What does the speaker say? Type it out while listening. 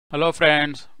Hello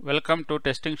friends, welcome to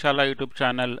Testing Shala YouTube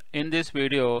channel. In this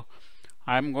video,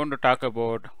 I am going to talk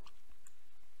about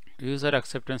user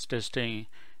acceptance testing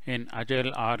in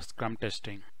Agile or Scrum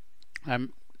testing. I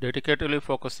am dedicatedly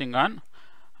focusing on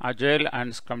Agile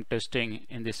and Scrum testing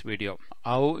in this video.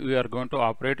 How we are going to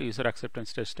operate user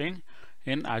acceptance testing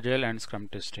in Agile and Scrum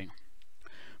testing.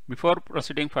 Before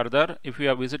proceeding further, if you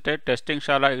have visited Testing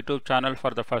Shala YouTube channel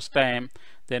for the first time,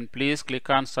 then please click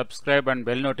on subscribe and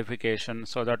bell notification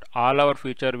so that all our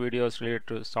future videos related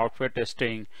to software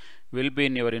testing will be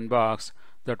in your inbox.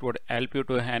 That would help you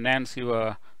to enhance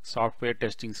your software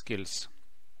testing skills.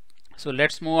 So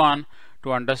let's move on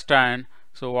to understand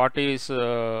what is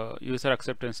user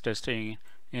acceptance testing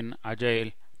in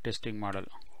Agile testing model.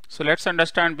 So let's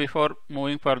understand before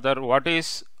moving further what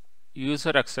is user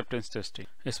acceptance testing,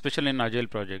 especially in Agile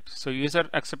projects. So user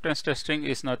acceptance testing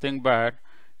is nothing but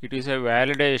it is a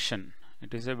validation.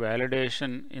 It is a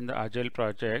validation in the Agile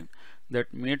project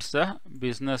that meets the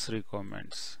business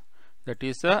requirements. That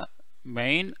is the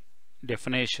main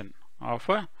definition of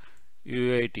a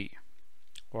UAT.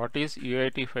 What is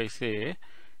UAT? If I say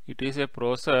it is a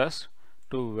process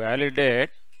to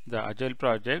validate the Agile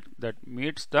project that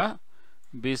meets the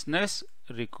business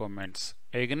requirements.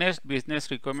 Against business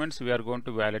requirements we are going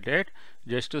to validate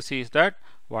just to see that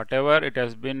whatever it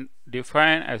has been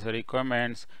defined as a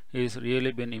requirements is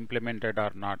really been implemented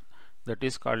or not. That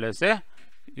is called as a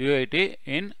UAT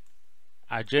in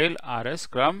Agile or a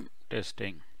Scrum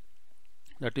testing.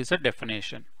 That is a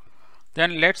definition.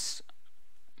 Then let's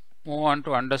move on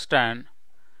to understand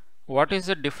what is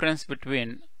the difference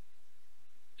between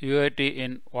UAT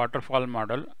in Waterfall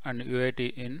model and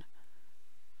UAT in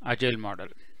Agile model.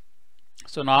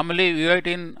 So normally UAT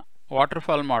in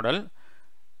Waterfall model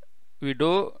we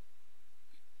do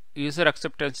user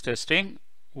acceptance testing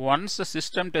once the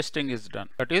system testing is done.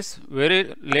 That is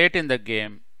very late in the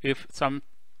game. If some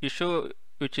issue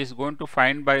which is going to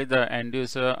find by the end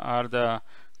user or the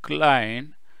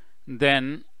client,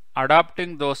 then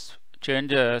adopting those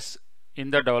changes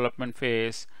in the development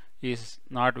phase is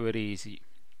not very easy.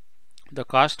 The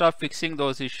cost of fixing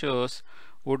those issues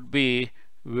would be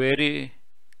very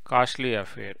costly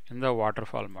affair in the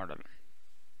waterfall model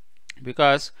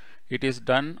because it is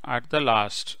done at the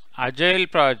last. Agile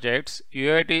projects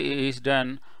UAT is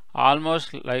done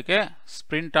almost like a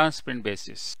sprint on sprint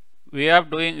basis. We are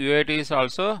doing UATs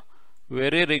also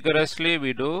very rigorously.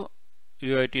 We do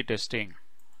UAT testing.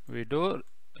 We do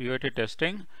UAT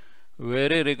testing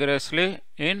very rigorously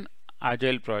in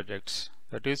Agile projects.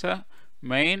 That is a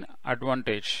main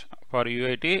advantage for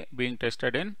UAT being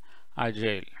tested in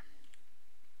Agile.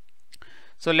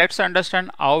 So let's understand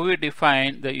how we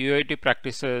define the UAT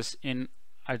practices in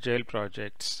Agile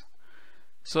projects.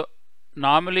 So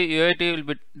normally UAT will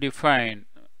be defined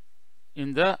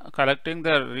in the collecting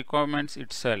the requirements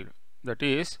itself. That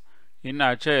is in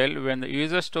Agile when the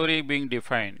user story being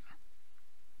defined.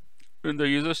 When the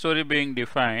user story being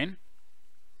defined,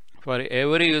 for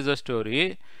every user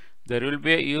story there will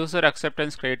be a user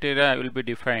acceptance criteria will be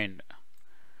defined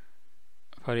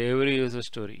for every user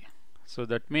story. So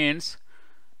that means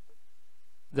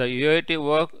the UAT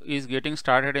work is getting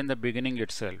started in the beginning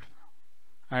itself,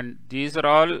 and these are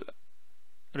all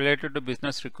related to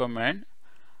business requirement,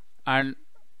 and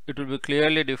it will be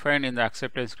clearly defined in the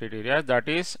acceptance criteria that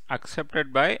is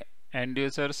accepted by end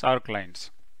users or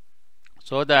clients,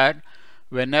 so that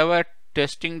whenever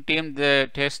testing team they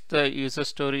test the user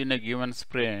story in a given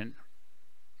sprint,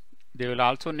 they will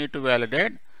also need to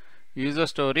validate user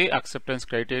story acceptance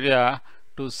criteria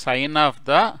to sign off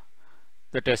the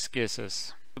test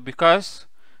cases. Because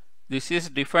this is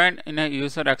defined in a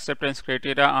user acceptance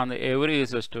criteria on the every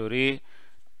user story,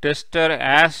 tester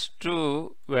has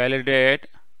to validate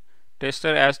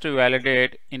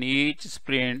in each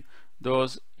sprint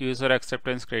those user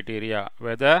acceptance criteria,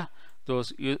 whether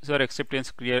those user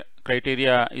acceptance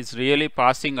criteria is really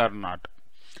passing or not.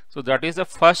 So that is the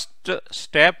first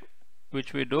step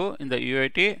which we do in the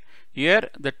UAT. Here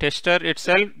the tester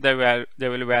itself they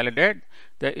will validate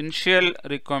the initial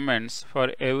requirements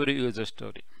for every user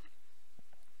story.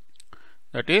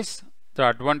 That is the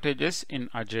advantages in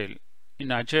Agile.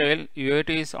 In Agile, UAT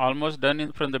is almost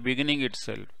done from the beginning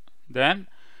itself, then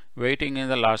waiting in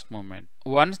the last moment.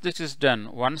 Once this is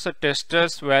done, once the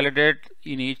testers validate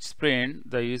in each sprint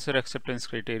the user acceptance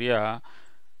criteria,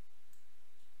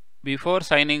 before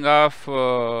signing off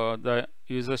the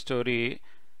user story,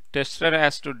 tester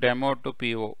has to demo to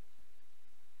PO.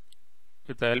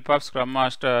 With the help of Scrum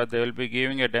Master, they will be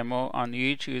giving a demo on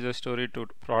each user story to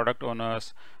product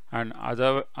owners and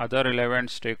other relevant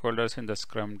stakeholders in the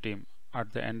Scrum team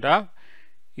at the end of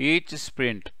each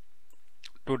sprint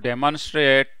to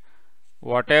demonstrate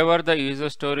whatever the user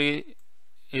story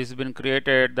is been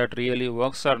created, that really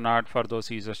works or not for those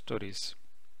user stories.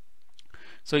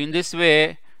 So in this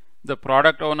way, the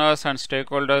product owners and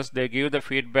stakeholders, they give the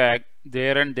feedback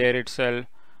there and there itself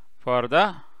for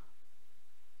the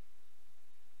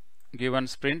given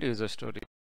sprint user story.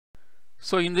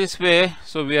 So in this way,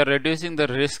 so we are reducing the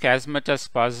risk as much as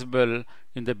possible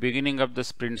in the beginning of the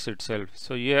sprints itself.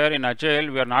 So here in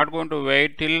Agile, we are not going to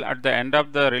wait till at the end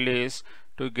of the release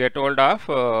to get hold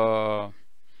of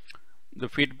the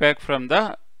feedback from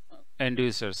the end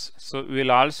users. So we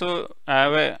will also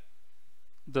have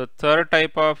the third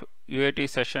type of UAT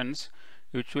sessions,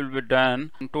 which will be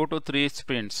done in 2 to 3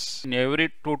 sprints. In every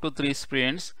 2 to 3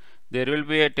 sprints, there will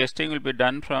be a testing will be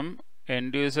done from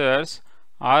end users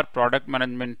or product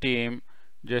management team,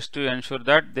 just to ensure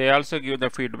that they also give the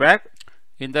feedback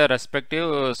in the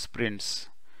respective sprints.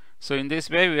 So in this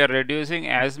way, we are reducing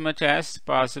as much as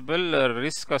possible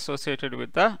risk associated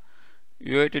with the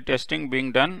UAT testing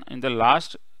being done in the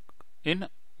last in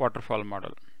waterfall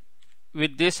model.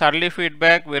 With this early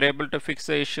feedback, we are able to fix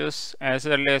the issues as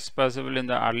early as possible in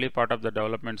the early part of the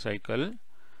development cycle.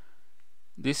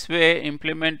 This way,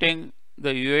 implementing the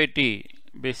UAT,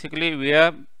 basically we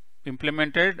have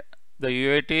implemented the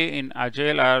UAT in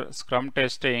Agile or Scrum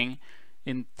testing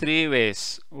in 3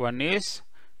 ways. One is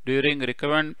during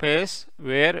requirement phase,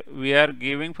 where we are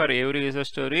giving for every user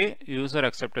story user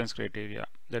acceptance criteria.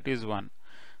 That is one.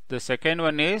 The second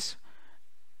one is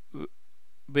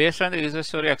based on the user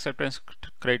story acceptance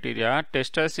criteria,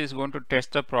 testers is going to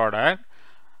test the product.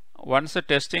 Once the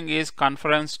testing is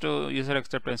conforms to user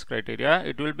acceptance criteria,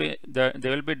 it will be they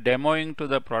will be demoing to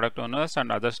the product owners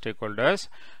and other stakeholders,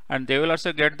 and they will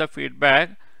also get the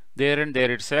feedback there and there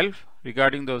itself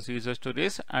regarding those user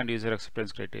stories and user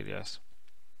acceptance criteria.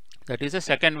 That is the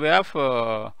second way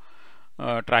of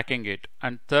tracking it.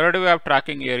 And third way of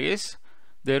tracking here is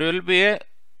there will be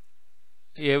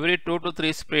every 2 to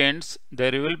 3 sprints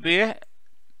there will be a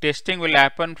testing will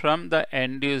happen from the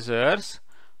end users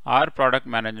or product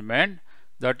management.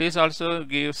 That is also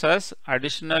gives us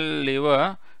additional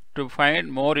lever to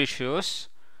find more issues,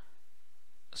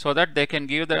 so that they can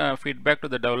give the feedback to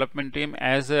the development team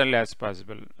as early as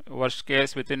possible. Worst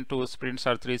case, within 2 sprints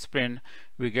or 3 sprints,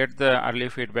 we get the early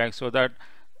feedback, so that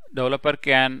developer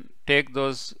can take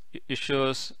those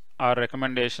issues or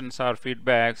recommendations or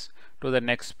feedbacks to the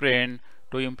next sprint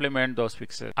to implement those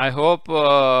fixes. I hope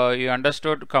you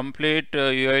understood complete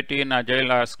UAT in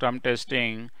Agile or Scrum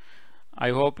testing.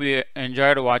 I hope you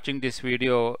enjoyed watching this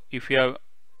video. If you have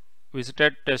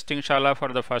visited testingshala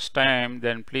for the first time,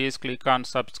 then please click on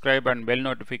subscribe and bell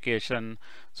notification,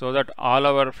 so that all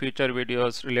our future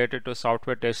videos related to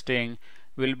software testing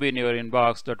will be in your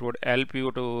inbox. That would help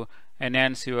you to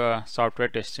enhance your software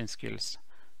testing skills.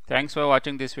 Thanks for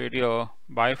watching this video.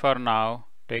 Bye for now.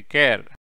 Take care.